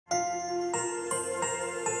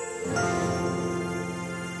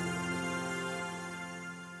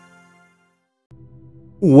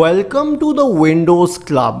Welcome to the Windows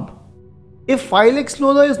Club. If File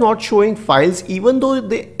Explorer is not showing files even though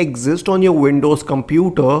they exist on your Windows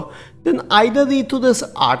computer, then either read through this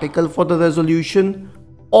article for the resolution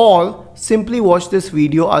or simply watch this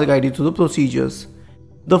video. I'll guide you through the procedures.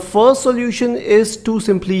 The first solution is to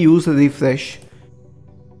simply use refresh.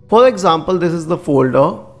 For example, this is the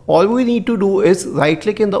folder. All we need to do is right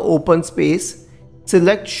click in the open space,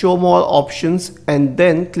 select show more options and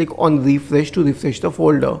then click on refresh to refresh the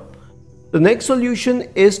folder. The next solution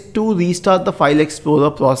is to restart the File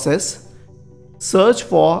Explorer process. Search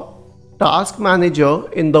for Task Manager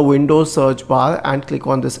in the Windows search bar and click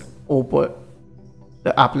on this open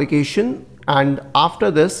the application, and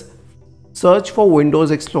after this search for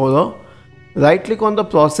Windows Explorer, right click on the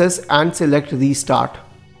process and select restart.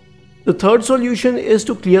 The third solution is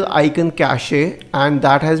to clear icon cache, and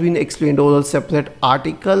that has been explained over a separate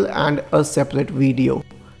article and a separate video.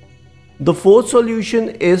 The fourth solution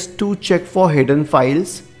is to check for hidden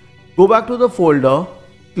files. Go back to the folder,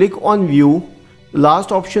 click on view, the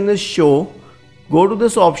last option is show, go to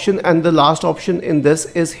this option and the last option in this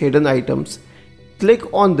is hidden items.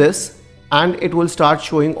 Click on this and it will start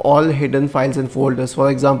showing all hidden files and folders. For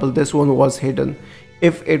example, this one was hidden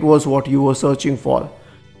if it was what you were searching for.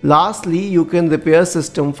 Lastly, you can repair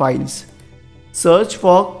system files. Search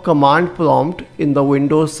for command prompt in the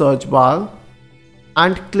Windows search bar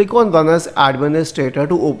and click on Run as Administrator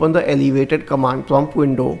to open the elevated command prompt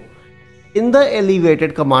window. In the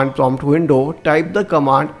elevated command prompt window, type the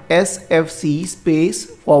command sfc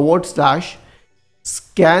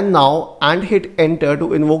 /scan now and hit enter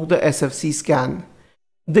to invoke the sfc scan.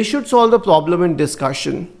 This should solve the problem in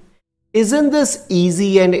discussion. Isn't this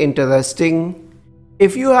easy and interesting?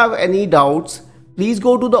 If you have any doubts, please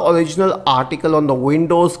go to the original article on the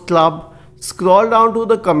Windows Club, scroll down to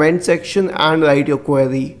the comment section and write your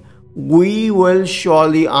query. We will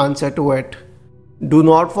surely answer to it. Do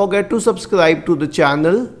not forget to subscribe to the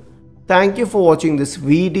channel. Thank you for watching this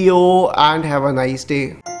video and have a nice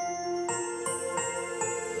day.